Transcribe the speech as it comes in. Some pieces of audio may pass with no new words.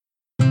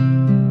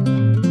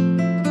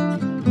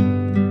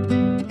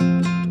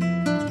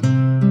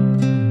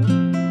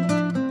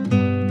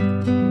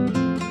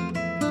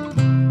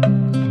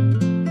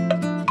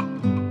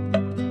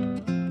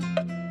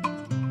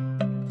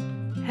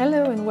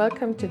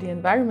welcome to the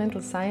Environmental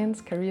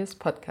Science Careers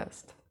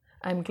Podcast.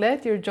 I'm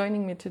glad you're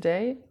joining me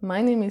today.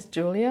 My name is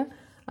Julia.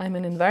 I'm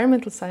an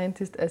environmental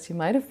scientist, as you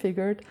might have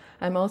figured.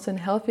 I'm also a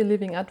healthy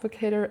living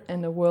advocate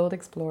and a world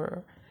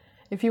explorer.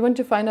 If you want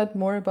to find out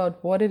more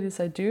about what it is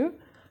I do,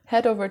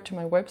 head over to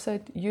my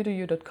website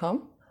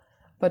you2u.com.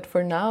 But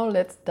for now,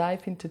 let's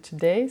dive into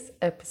today's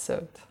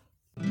episode.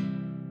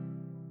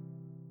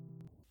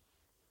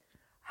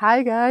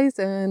 Hi guys,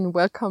 and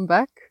welcome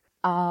back.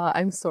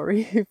 I'm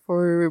sorry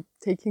for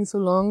taking so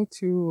long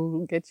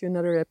to get you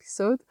another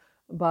episode,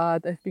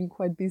 but I've been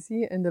quite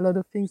busy and a lot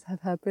of things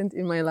have happened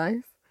in my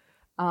life.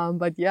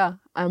 But yeah,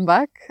 I'm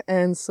back,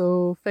 and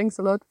so thanks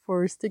a lot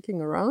for sticking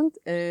around.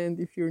 And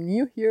if you're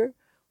new here,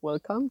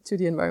 welcome to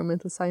the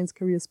Environmental Science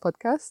Careers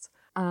Podcast.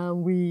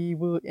 We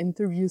will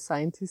interview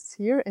scientists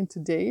here, and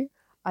today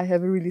I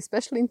have a really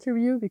special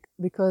interview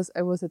because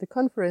I was at a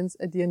conference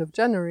at the end of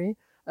January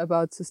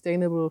about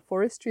sustainable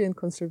forestry and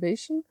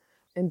conservation.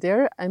 And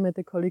there I met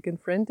a colleague and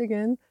friend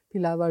again,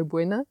 Pilar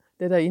Valbuena,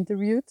 that I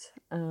interviewed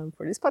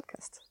for this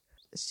podcast.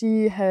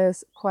 She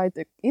has quite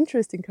an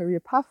interesting career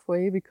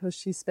pathway because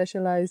she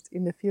specialized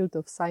in the field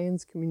of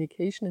science,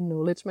 communication and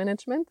knowledge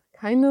management,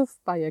 kind of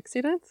by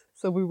accident.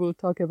 So we will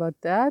talk about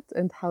that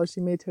and how she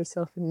made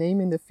herself a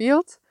name in the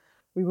field.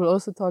 We will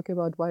also talk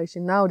about why she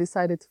now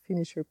decided to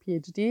finish her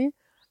PhD.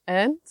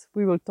 And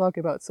we will talk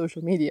about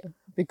social media,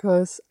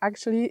 because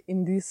actually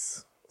in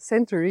this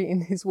century,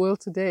 in this world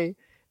today,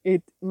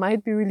 it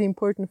might be really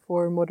important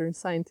for modern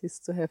scientists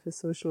to have a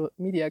social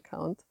media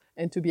account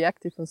and to be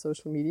active on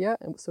social media.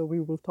 And so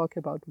we will talk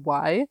about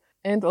why.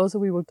 And also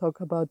we will talk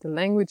about the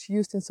language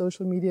used in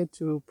social media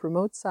to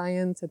promote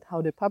science and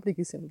how the public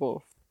is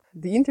involved.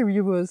 The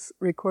interview was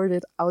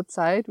recorded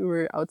outside. We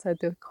were outside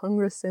the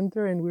Congress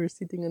Center and we were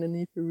sitting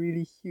underneath a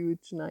really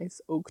huge,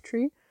 nice oak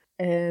tree.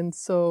 And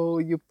so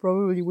you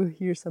probably will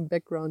hear some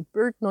background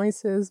bird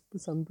noises,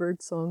 some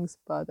bird songs,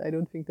 but I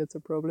don't think that's a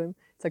problem.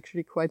 It's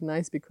actually quite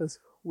nice because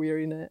we're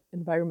in an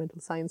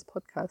environmental science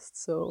podcast,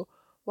 so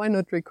why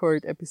not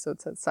record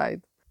episodes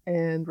outside?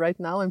 And right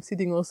now I'm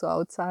sitting also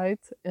outside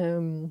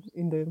in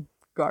the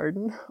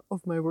garden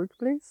of my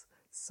workplace,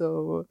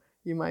 so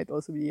you might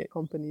also be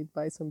accompanied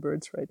by some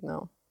birds right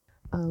now.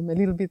 A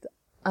little bit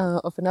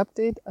of an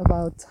update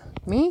about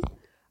me.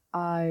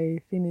 I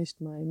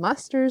finished my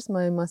Master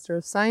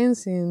of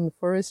Science in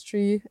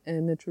Forestry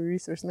and Natural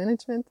Resource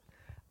Management.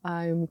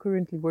 I'm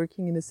currently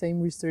working in the same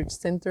research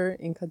center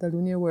in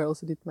Catalonia where I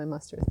also did my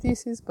master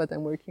thesis, but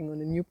I'm working on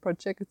a new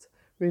project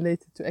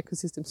related to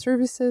ecosystem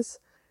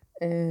services.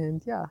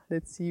 And yeah,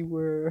 let's see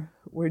where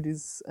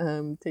this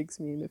takes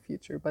me in the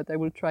future. But I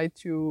will try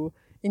to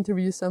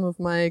interview some of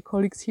my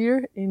colleagues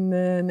here in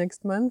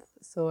next month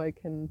so I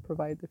can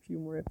provide a few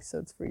more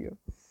episodes for you.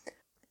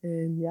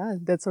 And yeah,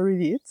 that's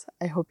already it.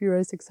 I hope you're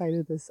as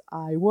excited as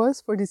I was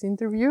for this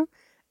interview,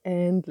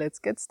 and let's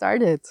get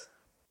started.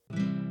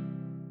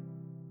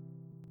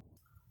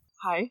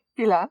 Hi,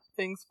 Pilar.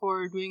 Thanks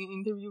for doing an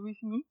interview with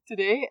me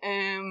today.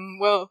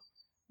 Well,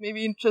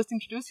 maybe just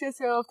introduce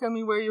yourself, tell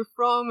me where you're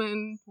from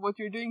and what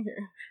you're doing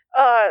here.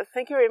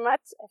 Thank you very much.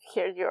 I've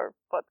heard your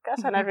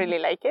podcast and I really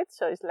like it.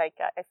 So it's like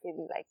I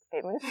feel like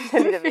famous a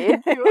little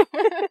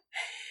bit.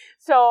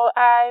 So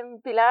I'm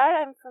Pilar,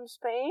 I'm from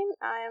Spain.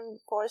 I'm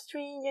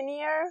forestry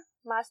engineer,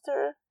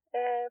 master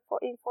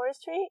in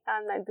forestry,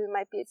 and I'm doing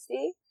my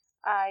PhD.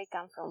 I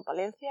come from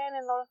Valencia in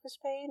the north of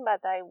Spain,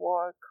 but I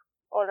work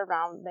all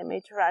around the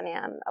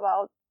Mediterranean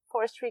about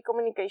forestry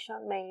communication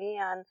mainly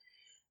and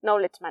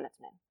knowledge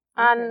management.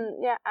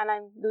 Okay. And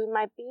I'm doing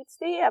my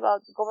PhD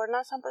about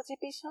governance and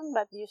participation,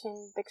 but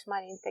using text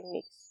mining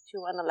techniques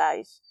to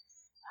analyze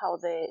how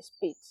the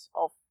speeds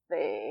of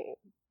the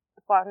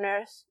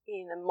partners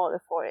in a model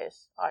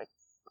forest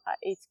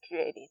it's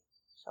created.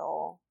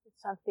 So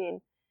it's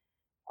something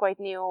quite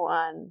new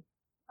and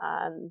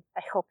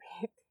I hope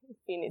it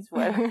finishes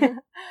well.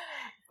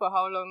 For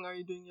how long are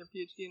you doing your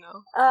PhD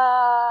now?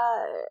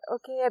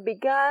 Okay, I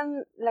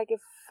began like a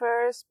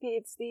first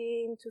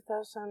PhD in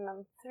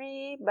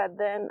 2003, but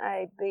then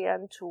I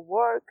began to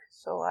work,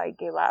 so I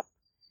gave up.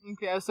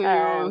 Okay, so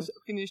you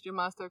finished your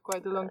master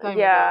quite a long time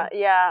ago.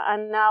 Yeah,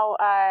 and now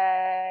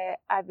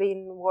I've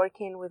been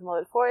working with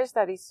Model Forest,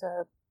 that is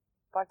a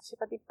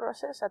participative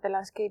process at the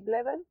landscape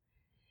level.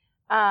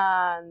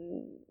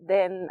 And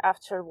then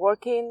after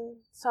working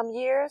some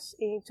years,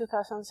 in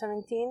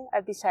 2017,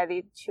 I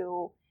decided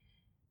to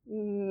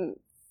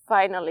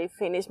finally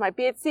finish my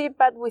PhD,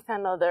 but with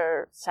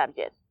another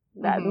subject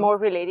that more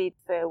related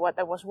to what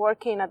I was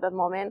working at that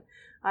moment.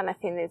 And I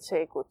think it's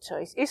a good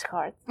choice. It's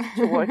hard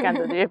to work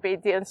and do your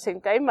PhD at the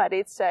same time, but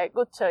it's a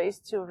good choice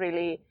to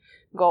really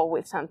go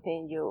with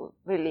something you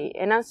really,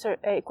 answer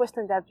a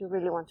question that you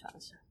really want to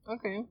answer.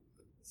 Okay.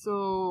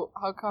 So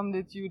how come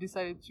that you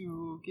decided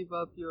to give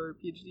up your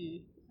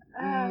PhD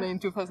in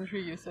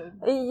 2003, you said?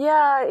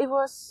 Yeah, it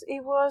was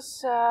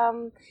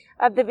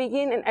at the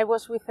beginning I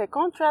was with a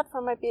contract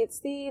for my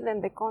PhD,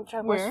 then the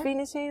contract was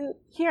finishing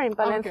here in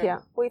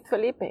Valencia with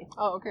Felipe.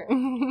 Oh, okay.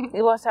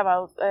 It was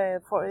about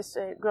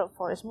growth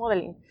forest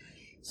modeling.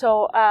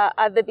 So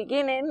at the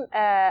beginning,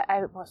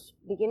 I was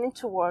beginning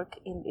to work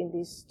in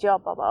this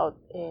job about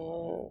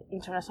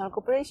international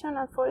cooperation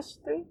and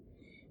forestry,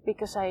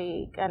 because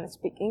I can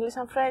speak English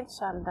and French,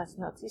 and that's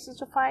not easy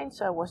to find.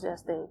 So I was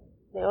just the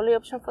only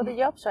option for the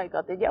job, so I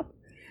got the job.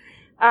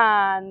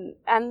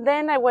 And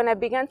then when I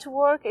began to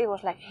work, it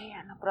was like, hey,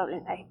 no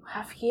problem. I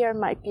have here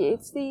my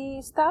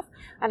PhD stuff,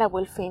 and I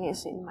will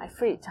finish in my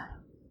free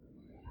time.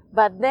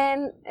 But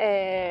then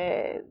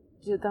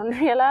you don't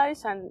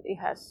realize, and it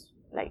has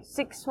like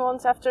 6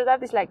 months after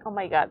that, it's like, oh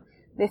my God,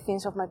 the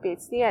things of my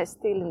PhD are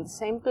still in the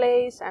same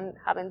place and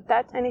haven't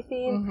touched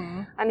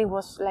anything. And it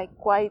was like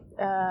quite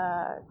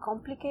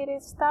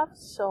complicated stuff.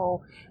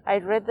 So I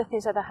read the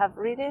things that I have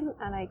written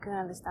and I couldn't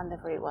understand them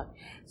very well.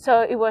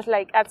 So it was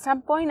like at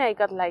some point I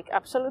got like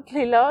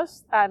absolutely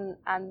lost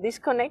and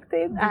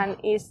disconnected. And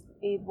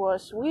it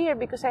was weird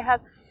because I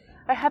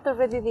had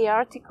already the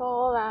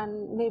article,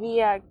 and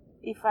maybe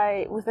if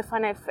I, with the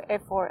final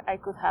effort, I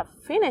could have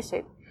finished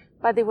it.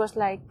 But it was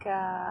like,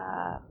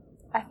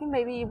 I think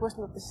maybe it was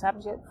not the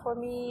subject for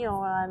me,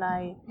 and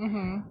I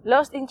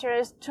lost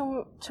interest,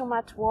 too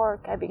much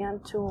work. I began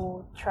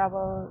to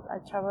travel. I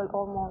traveled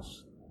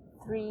almost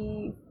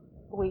 3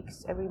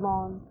 weeks every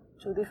month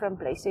to different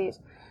places.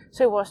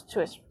 So it was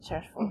too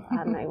stressful,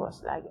 and I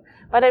was like,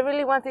 but I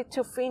really wanted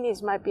to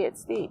finish my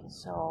PhD.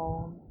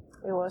 So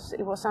it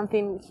was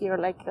something here,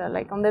 like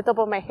on the top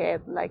of my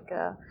head, like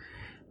a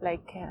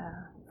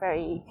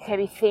very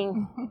heavy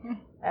thing,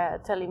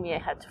 telling me I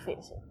had to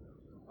finish it.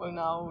 Well,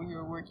 now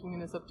you're working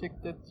in a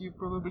subject that you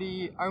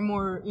probably are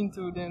more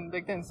into than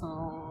back then,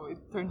 so it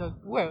turned out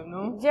well,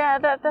 no? Yeah,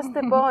 that's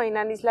the point,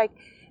 and it's like,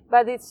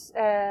 but it's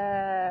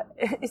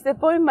the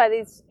point, but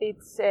it's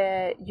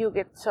you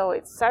get so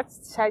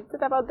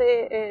excited about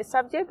the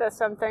subject that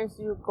sometimes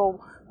you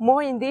go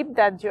more in deep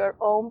than your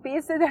own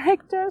PhD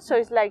director. So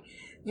it's like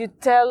you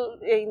tell,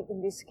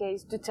 in this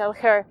case, to tell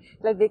her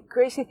like the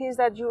crazy things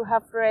that you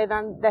have read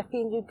and the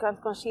things you can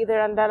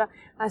consider, and that,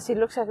 and she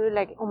looks at you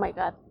like, oh my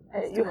God.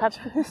 You have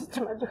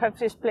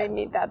to explain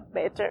me that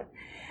better,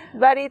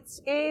 but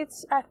it's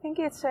I think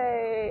it's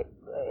a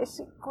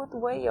good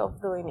way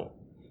of doing it,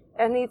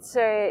 and it's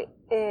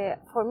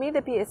for me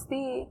the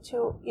PhD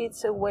too.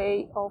 It's a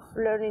way of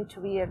learning to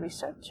be a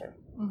researcher.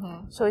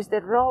 So it's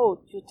the road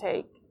you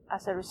take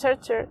as a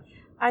researcher,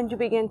 and you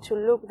begin to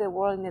look the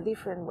world in a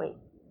different way,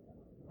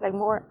 like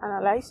more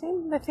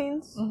analyzing the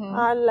things,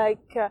 and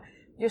like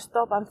you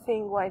stop and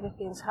think why the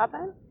things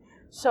happen.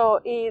 So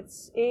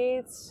it's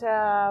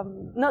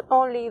not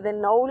only the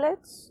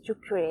knowledge you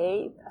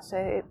create as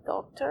a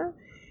doctor,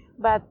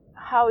 but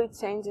how it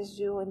changes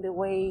you in the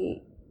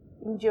way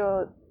in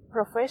your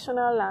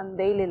professional and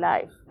daily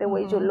life. The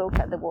way you look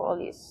at the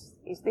world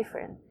is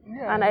different,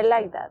 and I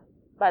like that.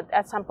 But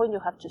at some point you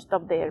have to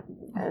stop there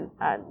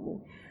and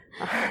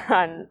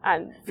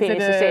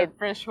finish. Is it a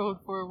threshold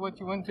for what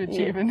you want to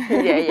achieve and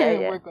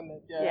work on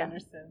that? Yeah, I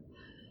understand.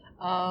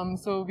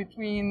 So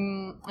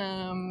between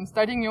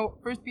starting your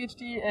first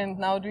PhD and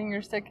now doing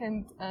your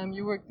second,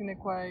 you worked in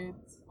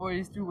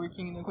is still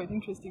working in a quite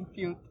interesting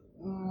field,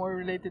 more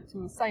related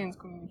to science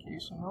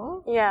communication,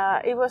 no?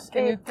 Yeah, it was.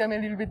 Can you tell me a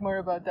little bit more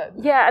about that?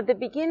 Yeah, at the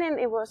beginning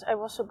I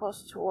was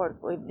supposed to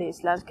work with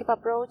these landscape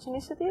approach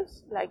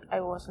initiatives. Like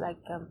I was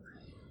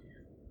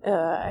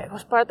I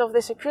was part of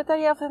the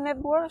secretary of the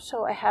network,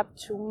 so I have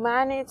to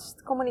manage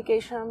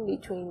communication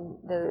between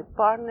the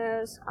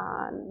partners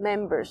and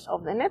members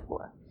of the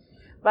network.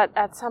 But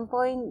at some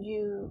point,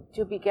 you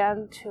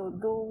began to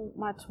do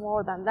much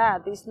more than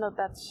that. It's not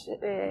that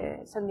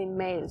sending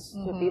mails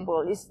to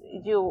people.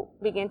 You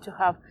begin to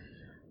have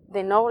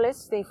the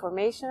knowledge, the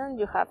information.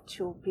 You have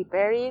to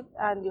prepare it,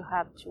 and you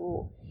have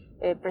to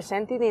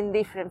present it in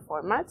different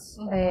formats.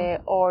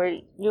 Or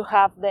you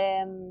have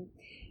them,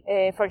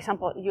 for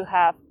example, you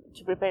have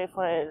to prepare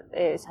for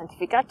a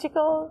scientific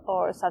article,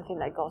 or something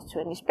that goes to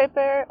a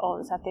newspaper,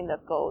 or something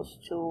that goes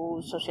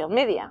to social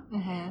media.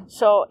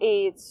 So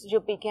you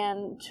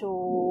begin to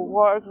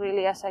work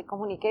really as a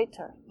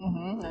communicator.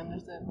 I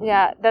understand.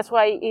 Yeah, that's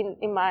why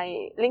in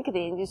my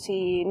LinkedIn you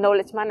see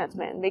knowledge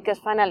management, because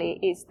finally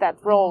it's that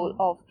role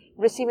of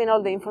receiving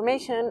all the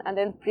information and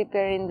then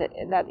preparing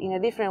that in a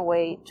different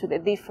way to the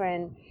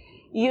different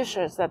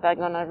users that are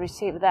going to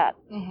receive that.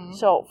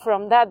 So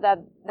from that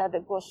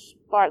was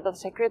part of the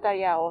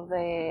secretariat of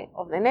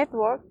the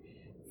network.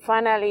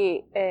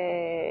 Finally,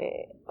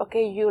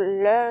 you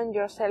learn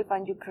yourself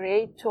and you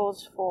create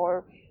tools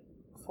for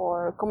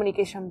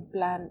communication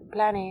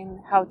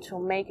planning, how to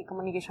make a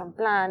communication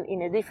plan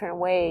in a different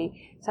way,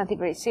 something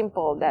very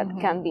simple that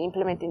can be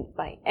implemented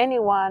by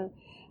anyone,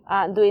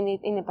 doing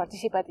it in a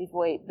participative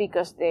way,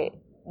 because the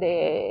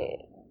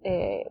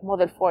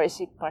Model 4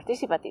 is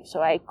participative.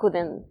 So I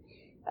couldn't.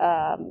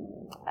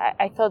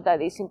 I thought that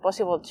it's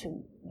impossible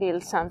to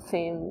build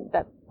something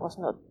that was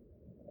not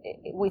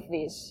with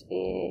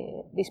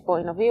this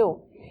point of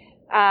view,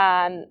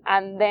 and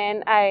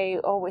then I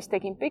always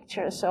taking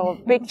pictures. So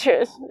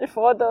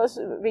photos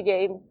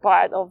became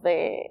part of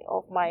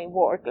my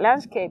work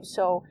landscape.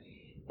 So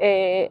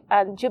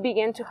and you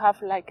begin to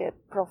have like a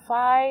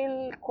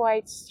profile,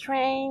 quite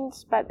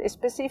strange, but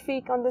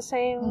specific on the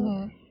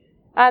same.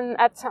 And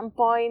at some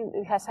point,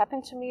 it has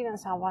happened to me, and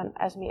someone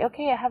asked me,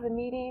 okay, I have a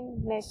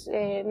meeting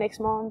next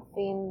month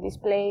in this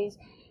place,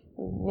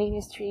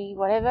 ministry,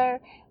 whatever,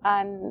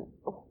 and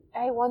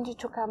I want you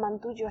to come and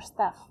do your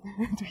stuff.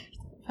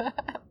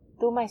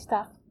 Do my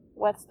stuff.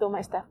 What's do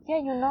my stuff? Yeah,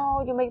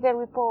 you make the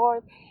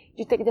report,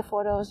 you take the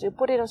photos, you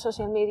put it on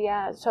social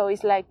media. So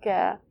it's like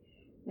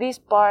this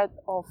part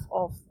of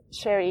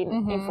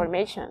sharing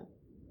information.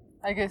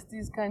 I guess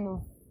these kind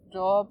of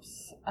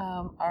jobs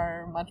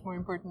are much more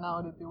important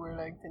now than they were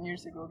like 10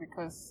 years ago,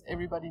 because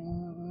everybody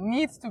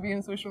needs to be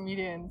on social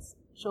media and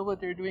show what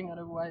they're doing,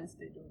 otherwise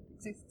they don't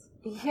exist.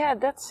 Yeah,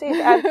 that's it.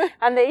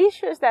 And the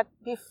issue is that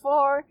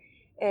before,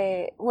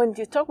 when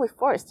you talk with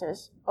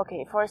foresters,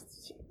 okay,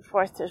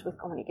 foresters with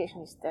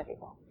communication is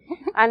terrible.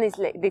 And it's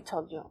like they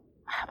told you,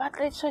 but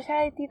the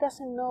society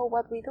doesn't know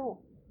what we do.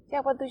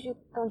 Yeah,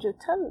 don't you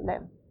tell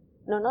them?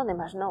 No, they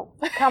must know.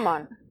 Come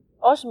on.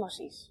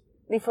 Osmosis.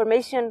 The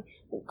information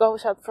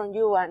goes out from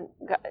you and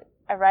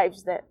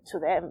arrives to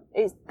them.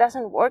 It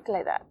doesn't work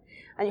like that.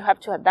 And you have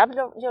to adapt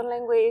your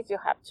language. You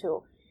have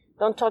to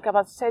don't talk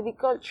about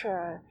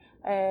silviculture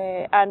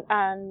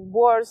and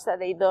words that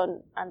they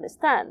don't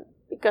understand,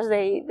 because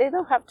they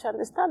don't have to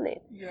understand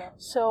it. Yeah.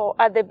 So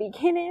at the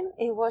beginning,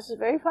 it was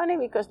very funny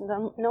because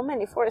not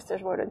many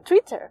foresters were on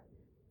Twitter.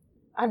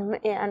 And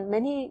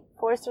many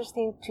foresters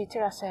think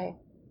Twitter as a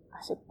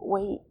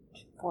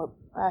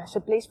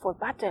place for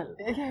battle.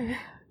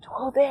 To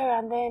go there,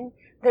 and then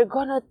they're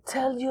gonna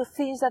tell you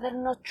things that are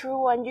not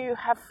true, and you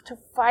have to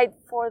fight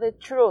for the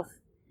truth.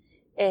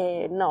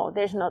 No,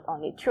 there's not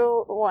only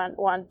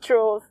one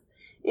truth.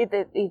 It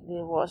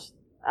was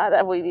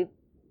that would be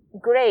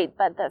great,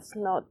 but that's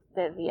not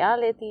the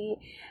reality.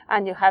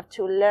 And you have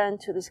to learn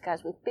to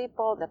discuss with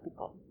people that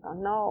people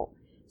don't know.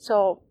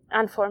 So,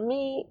 and for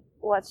me,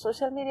 what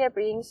social media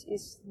brings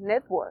is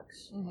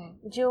networks.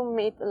 You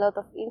meet a lot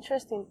of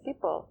interesting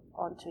people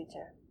on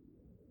Twitter.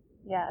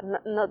 Yeah,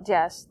 not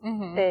just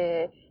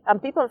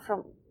and people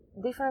from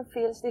different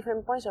fields,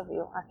 different points of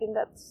view. I think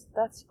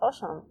that's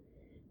awesome.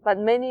 But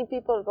many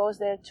people goes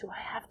there to,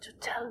 I have to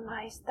tell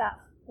my stuff.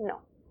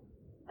 No,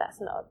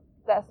 that's not.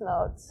 I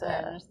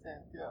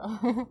understand.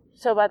 Yeah.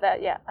 So, but I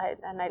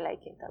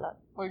like it a lot.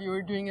 Well, you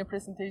were doing a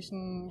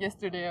presentation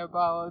yesterday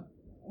about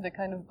the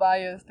kind of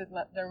bias that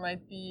there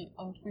might be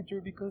on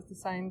Twitter, because the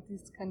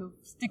scientists kind of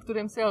stick to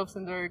themselves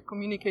and they're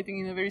communicating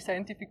in a very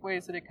scientific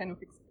way, so they're kind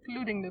of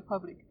excluding the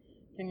public.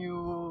 Can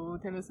you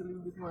tell us a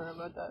little bit more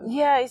about that?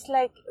 Yeah, it's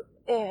like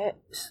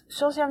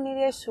social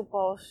media is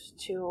supposed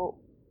to,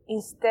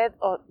 instead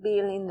of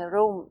being in the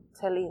room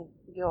telling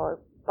your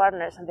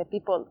partners and the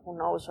people who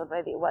knows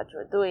already what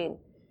you're doing,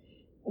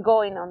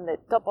 going on the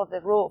top of the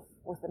roof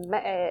with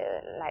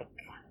like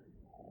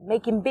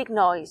making big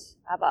noise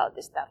about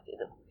the stuff you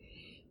do.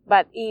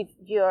 But if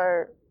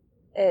you're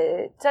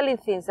telling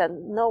things that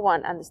no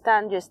one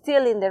understands, you're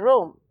still in the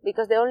room,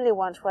 because the only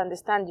ones who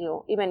understand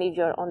you, even if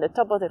you're on the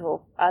top of the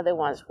roof, are the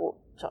ones who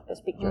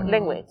speak your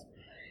language.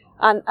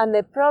 And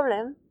the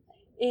problem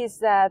is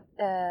that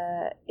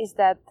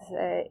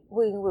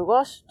when we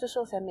go to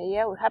social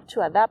media, we have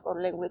to adapt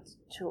our language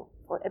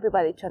for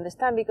everybody to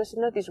understand, because if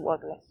not, it's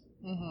worthless.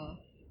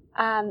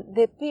 And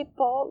the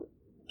people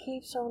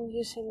keeps on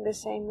using the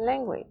same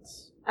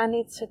language, and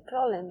it's a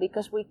problem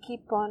because we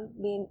keep on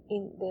being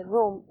in the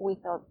room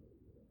with our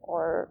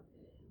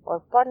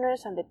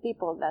partners and the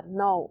people that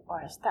know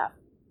our stuff.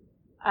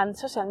 And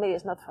social media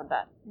is not for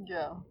that.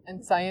 Yeah,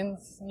 and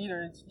science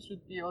neither. It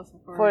should be also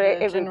for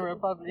the general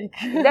public.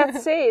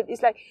 That's it.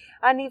 It's like,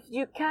 and if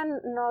you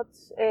cannot,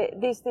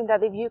 this thing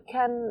that if you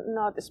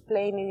cannot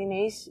explain it in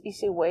an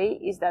easy way,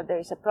 is that there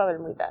is a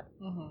problem with that.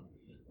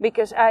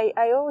 Because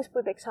I always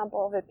put the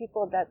example of the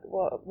people that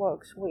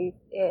works with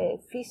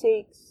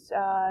physics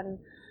and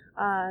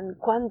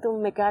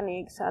quantum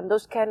mechanics and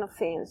those kind of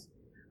things,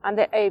 and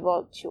they're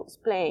able to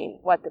explain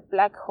what the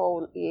black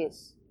hole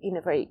is in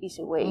a very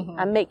easy way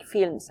and make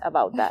films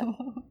about that.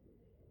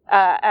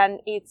 And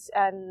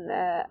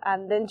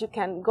then you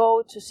can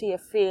go to see a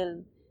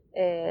film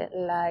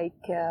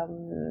like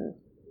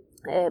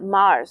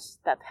Mars,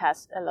 that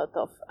has a lot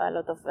of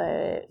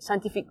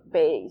scientific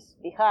base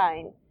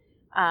behind,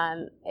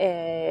 and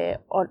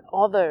on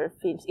other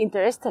films,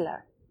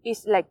 Interstellar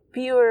is like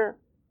pure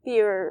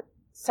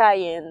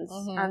science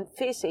and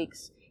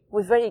physics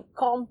with very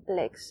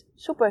complex,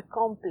 super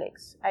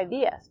complex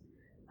ideas.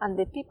 And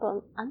the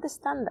people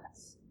understand that.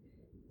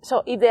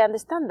 So if they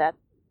understand that,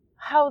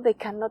 how they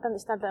cannot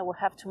understand that we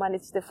have to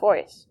manage the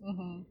forest?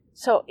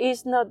 So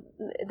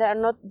they are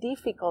not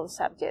difficult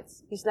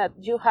subjects. It's that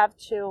you have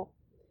to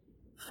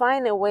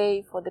find a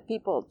way for the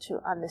people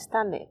to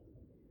understand it.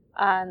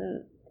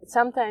 And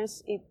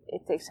sometimes it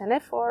takes an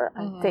effort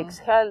and takes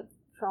help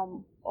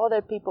from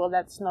other people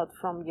that's not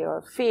from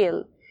your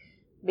field.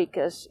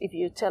 Because if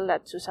you tell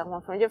that to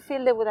someone from your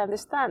field, they would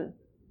understand.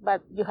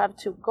 But you have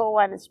to go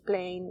and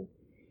explain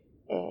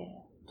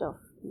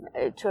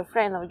to a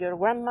friend of your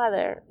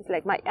grandmother. It's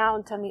like my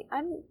aunt told me,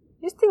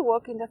 you still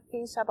work in the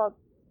things about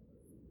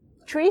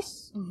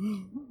trees?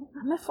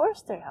 I'm a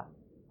forester.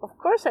 Of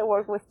course I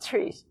work with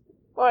trees.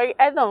 Well,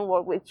 I don't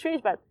work with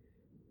trees, but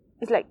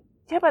it's like,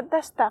 yeah, but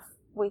that's stuff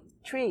with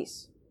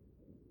trees.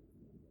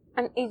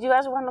 And if you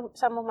ask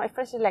some of my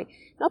friends, it's like,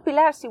 no,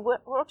 Pilar, she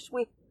works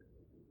with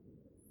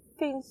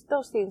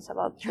those things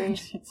about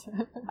trees.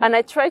 And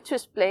I try to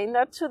explain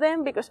that to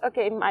them because,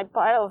 okay, my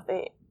part of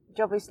the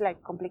job is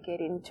like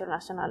complicated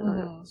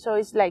international. So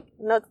it's like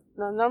not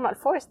normal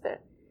forester.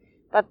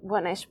 But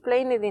when I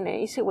explain it in an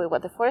easy way,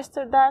 what the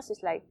forester does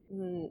is like,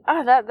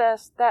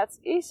 that's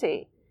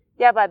easy.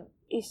 Yeah, but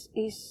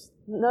it's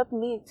not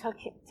me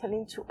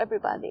telling to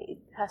everybody. It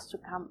has to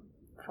come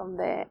from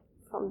the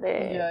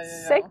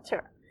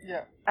sector.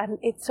 Yeah. And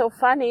it's so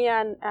funny.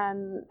 And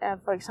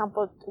for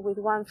example, with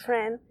one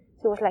friend,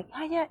 he was like,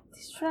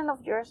 this friend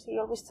of yours, he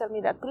always tell me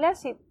that Pilar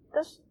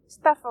does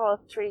stuff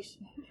about trees.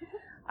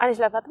 And he's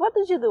like, but what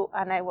do you do?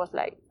 And I was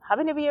like,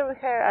 having a beer with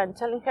her and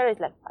telling her,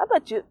 it's like,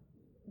 but you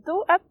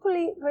do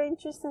actually very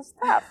interesting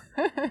stuff.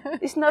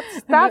 It's not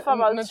stuff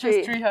about not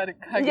trees. Just tree hugging.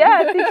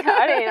 Yeah, tree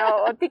cutting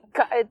or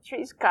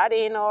trees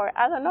cutting or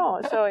I don't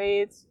know. So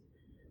it's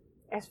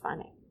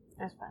funny.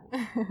 It's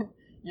funny.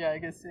 Yeah, I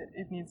guess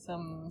it needs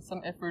some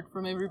effort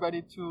from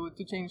everybody to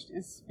change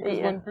this, because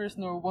one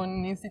person or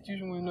one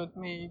institution will not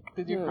make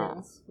the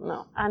difference.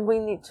 No. And we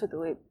need to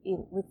do it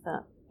with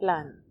a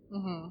plan.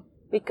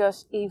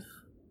 Because if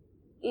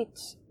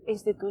each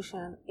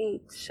institution,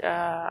 each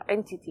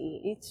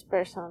entity, each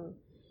person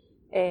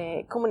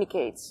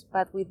communicates,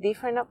 but with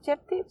different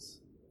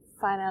objectives,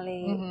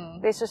 finally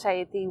the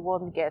society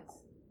won't get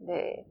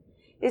the...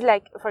 It's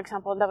like, for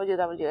example,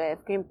 WWF,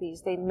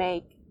 Greenpeace, they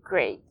make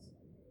great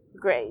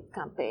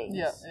campaigns.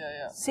 Yeah.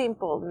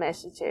 Simple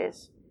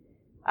messages.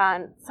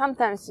 And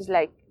sometimes it's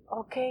like,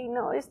 okay,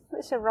 no,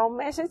 it's a wrong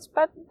message,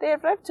 but they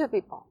arrive to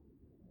people.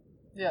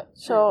 Yeah.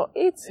 So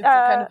it's a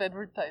kind of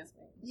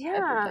advertising.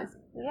 Yeah.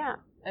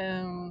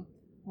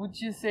 Would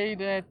you say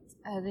that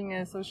having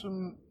a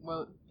social,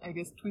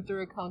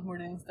 Twitter account more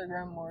than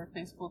Instagram or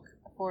Facebook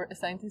for a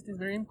scientist is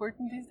very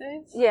important these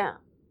days? Yeah.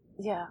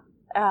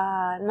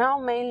 Now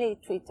mainly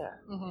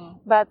Twitter.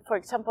 But for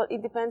example,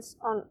 it depends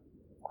on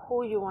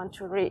who you want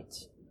to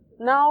reach.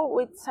 Now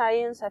with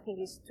science, I think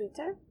it's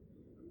Twitter.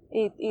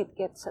 It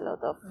gets a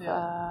lot of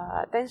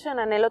attention,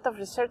 and a lot of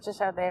researchers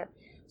are there.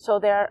 So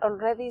there are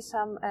already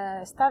some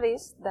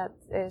studies that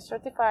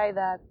certify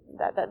that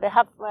they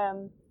have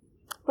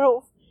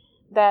proof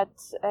that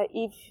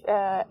if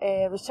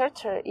a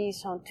researcher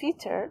is on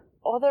Twitter,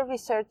 other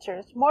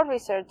researchers, more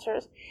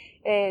researchers,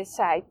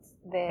 cite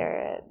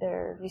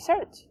their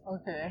research.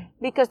 Okay.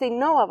 Because they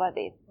know about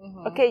it.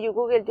 Okay, you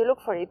Google, you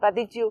look for it, but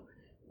did you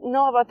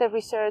know about the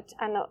research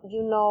and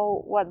you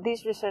know what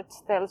this research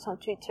tells on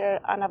Twitter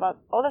and about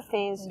other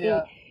things,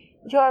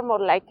 you are more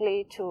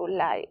likely to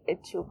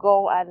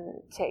go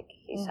and check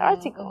his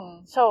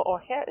article. So or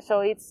her. So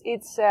it's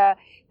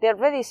they're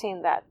already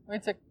seeing that.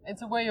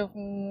 It's a way of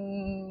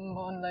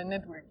online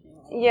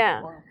networking.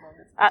 Yeah.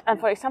 And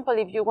for example,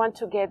 if you want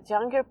to get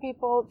younger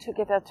people to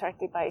get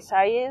attracted by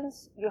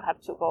science, you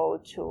have to go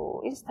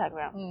to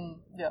Instagram.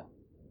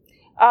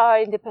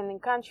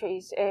 Independent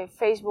countries,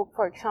 Facebook,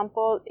 for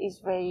example, is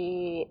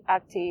very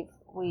active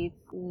with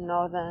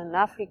Northern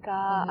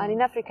Africa and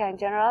in Africa in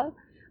general.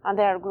 And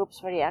there are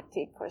groups very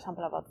active, for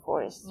example, about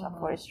forests,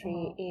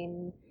 forestry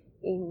in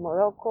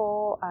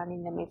Morocco and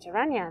in the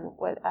Mediterranean,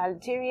 where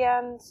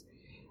Algerians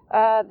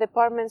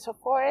departments of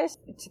forest,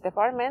 it's a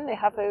department, they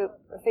have a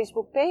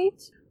Facebook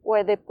page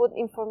where they put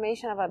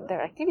information about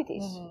their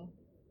activities.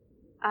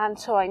 And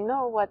so I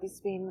know what is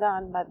being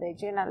done by the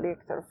general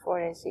director of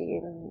forest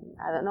in,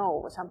 I don't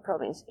know, some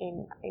province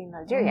in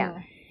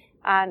Algeria.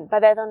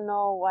 But I don't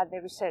know what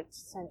the research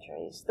center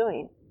is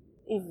doing.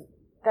 If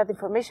that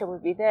information will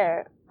be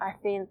there, I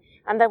think,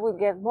 and that will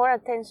get more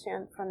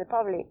attention from the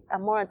public,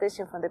 and more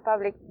attention from the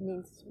public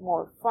means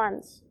more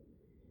funds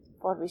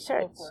for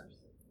research.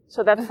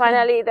 So that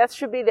finally, that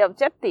should be the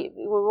objective.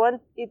 We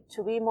want it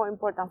to be more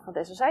important for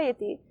the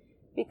society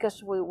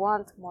because we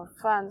want more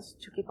funds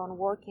to keep on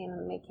working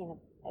and making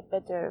a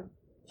better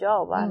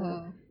job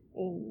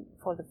and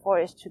for the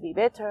forest to be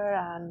better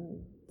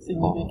and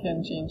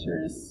significant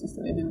changes,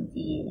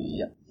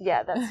 sustainability.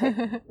 Yeah, that's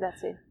it.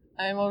 That's it.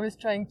 I'm always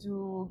trying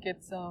to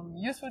get some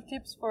useful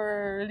tips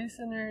for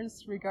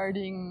listeners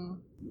regarding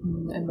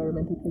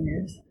environmental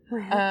careers.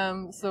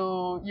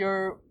 So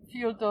your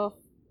field of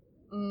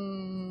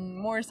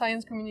more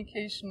science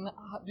communication,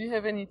 do you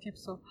have any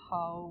tips of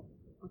how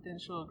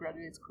potential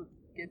graduates could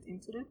get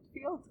into that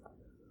field?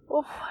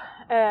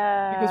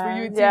 Because for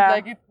you it seemed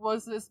like it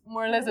was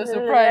more or less a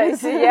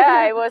surprise.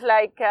 Yeah, it was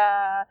like...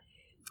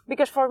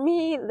 because for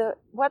me,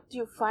 what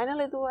you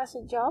finally do as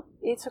a job,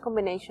 it's a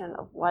combination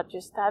of what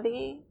you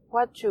study,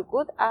 what you're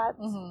good at,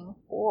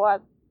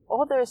 what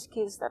other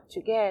skills that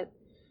you get.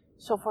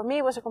 So for me,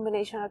 it was a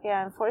combination. Okay,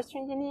 I'm a forestry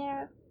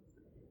engineer,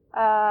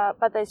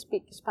 but I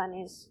speak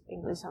Spanish,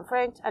 English, and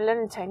French. I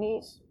learned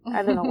Chinese.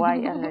 I don't know why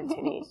I learned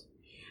Chinese.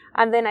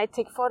 And then I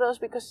take photos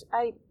because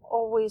I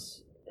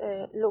always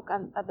look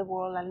at the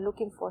world and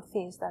looking for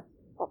things that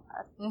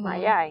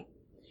my eye.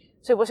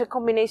 So it was a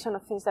combination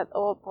of things that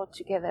all put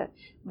together.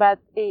 But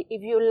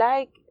if you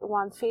like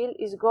one field,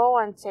 is go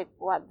and check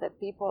what the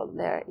people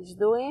there is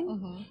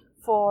doing.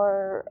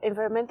 For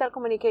environmental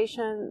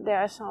communication, there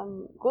are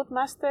some good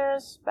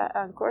masters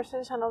and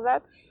courses and all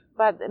that.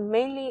 But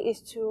mainly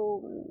is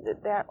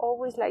there are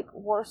always like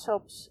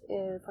workshops,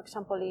 for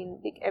example, in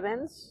big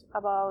events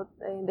about,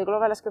 in the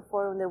Global Landscape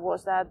Forum there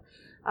was that,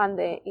 and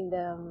in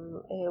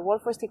the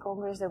World Forestry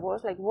Congress there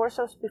was like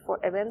workshops before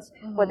events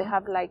where they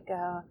have like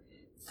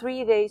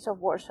 3 days of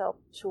workshop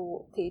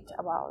to teach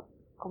about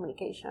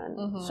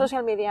communication,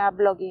 social media,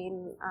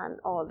 blogging and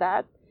all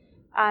that.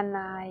 And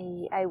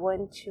I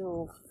went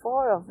to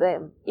 4 of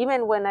them,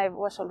 even when I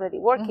was already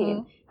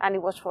working, and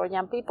it was for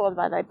young people,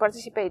 but I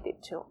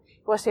participated too.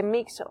 It was a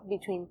mix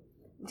between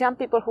young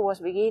people who was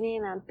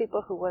beginning and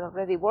people who were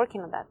already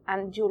working on that.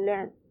 And you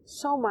learn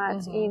so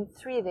much in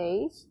 3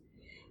 days,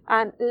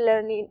 and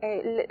learning,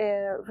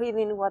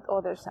 reading what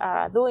others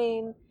are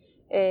doing.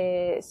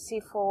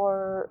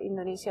 C4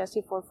 Indonesia,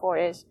 C4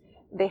 Forest,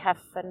 they have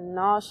an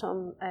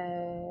awesome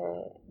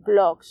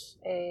blogs.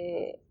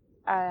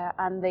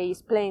 And they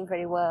explain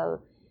very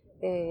well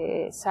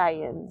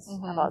science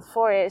about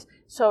forests.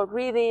 So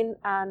reading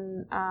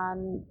and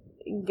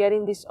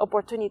getting these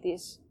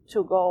opportunities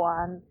to go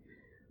and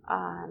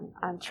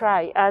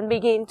try and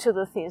begin to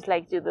do things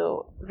like you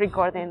do,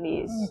 recording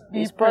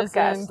these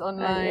podcasts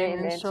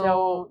online and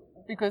show,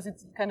 because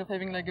it's kind of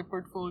having like a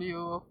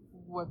portfolio of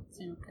what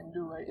you can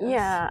do, I guess.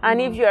 Yeah,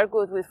 and if you are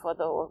good with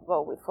photo,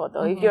 go with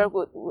photo. If you're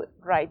good with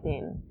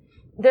writing,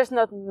 there's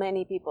not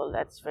many people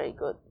that's very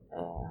good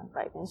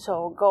writing.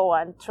 So go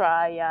and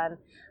try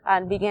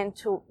and begin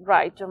to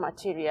write your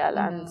material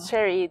and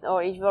share it.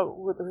 Or if you're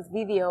good with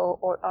video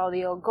or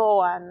audio,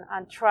 go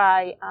and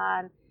try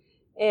and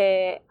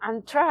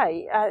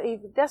try.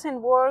 If it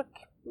doesn't work,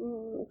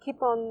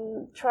 keep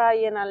on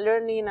trying and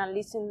learning and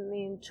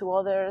listening to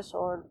others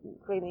or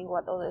reading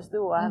what others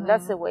do. And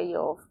that's the way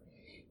of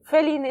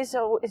failing is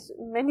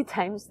many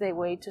times the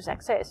way to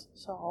success.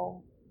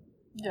 So.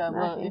 Yeah,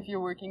 well, if you're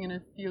working in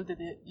a field that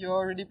you're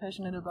already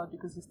passionate about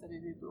because you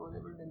studied it or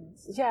whatever, then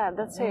it's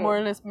that's it. More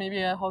or less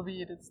maybe a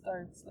hobby that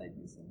starts like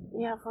this.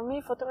 Yeah, for me,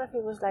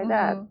 photography was like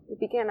that. It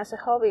began as a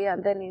hobby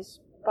and then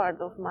it's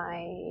part of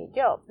my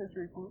job. That's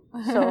very cool.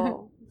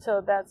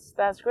 so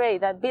that's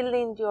great. That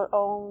building your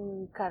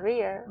own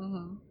career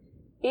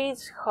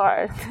is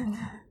hard,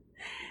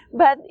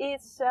 but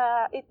it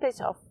pays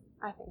off,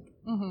 I think.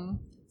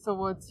 So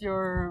what's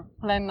your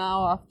plan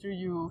now after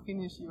you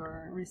finish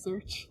your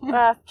research?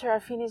 After I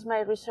finish my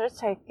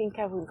research, I think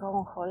I will go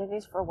on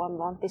holidays for 1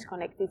 month,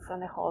 disconnected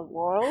from the whole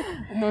world.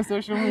 No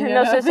social media.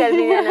 No social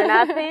media, no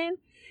nothing.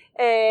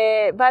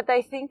 But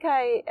I think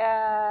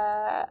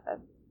I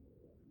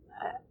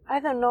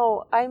don't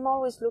know. I'm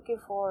always looking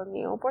for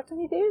new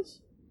opportunities,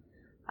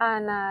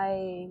 and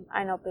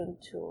I'm open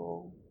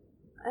to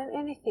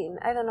anything.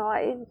 I don't know.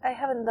 I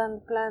haven't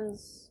done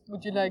plans.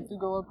 Would you like to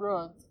go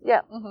abroad?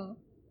 Yeah.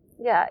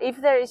 Yeah, if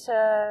there is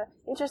a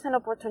interesting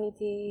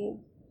opportunity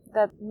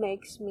that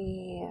makes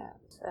me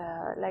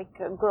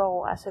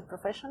grow as a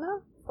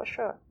professional, for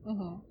sure.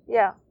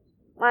 Yeah,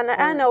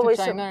 and always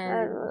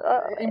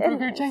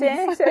improve your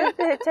Chinese.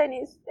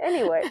 Chinese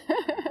anyway.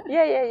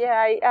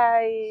 Yeah.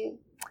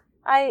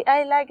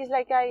 I like, it's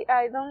like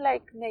I don't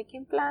like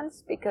making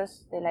plans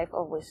because the life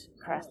always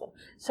crashes them.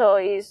 So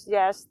it's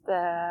just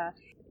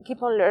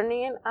keep on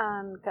learning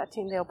and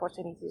catching the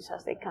opportunities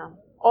as they come.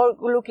 Or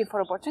looking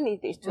for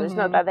opportunities too. It's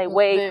not that I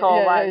wait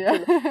home,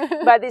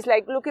 but it's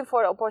like looking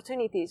for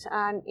opportunities,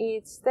 and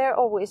there are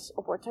always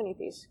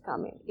opportunities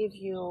coming if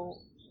you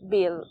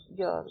build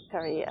your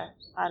career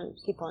and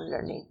keep on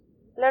learning.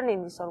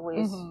 Learning is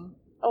always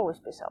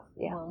pays off.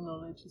 Yeah. Well,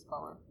 knowledge is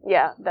power.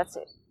 Yeah, that's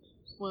it.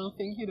 Well,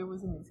 thank you. That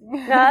was amazing.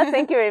 No,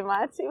 thank you very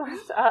much. It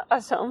was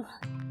awesome.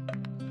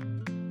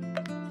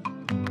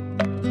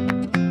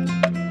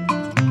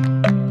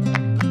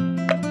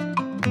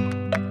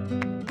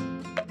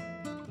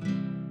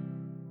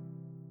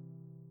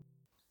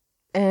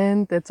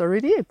 And that's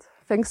already it.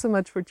 Thanks so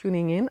much for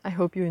tuning in. I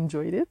hope you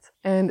enjoyed it.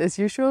 And as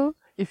usual,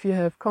 if you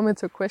have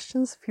comments or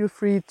questions, feel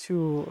free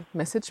to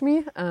message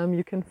me.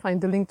 You can find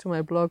the link to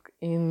my blog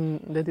in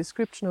the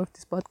description of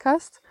this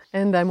podcast.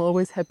 And I'm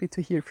always happy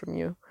to hear from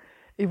you.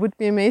 It would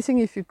be amazing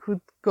if you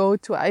could go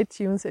to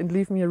iTunes and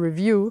leave me a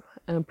review,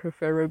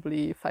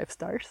 preferably 5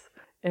 stars.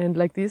 And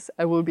like this,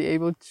 I will be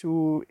able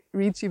to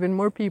reach even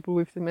more people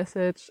with the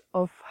message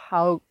of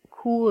how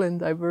cool and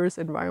diverse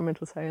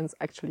environmental science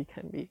actually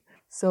can be.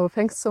 So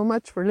thanks so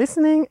much for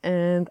listening,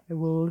 and I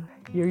will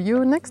hear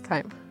you next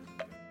time.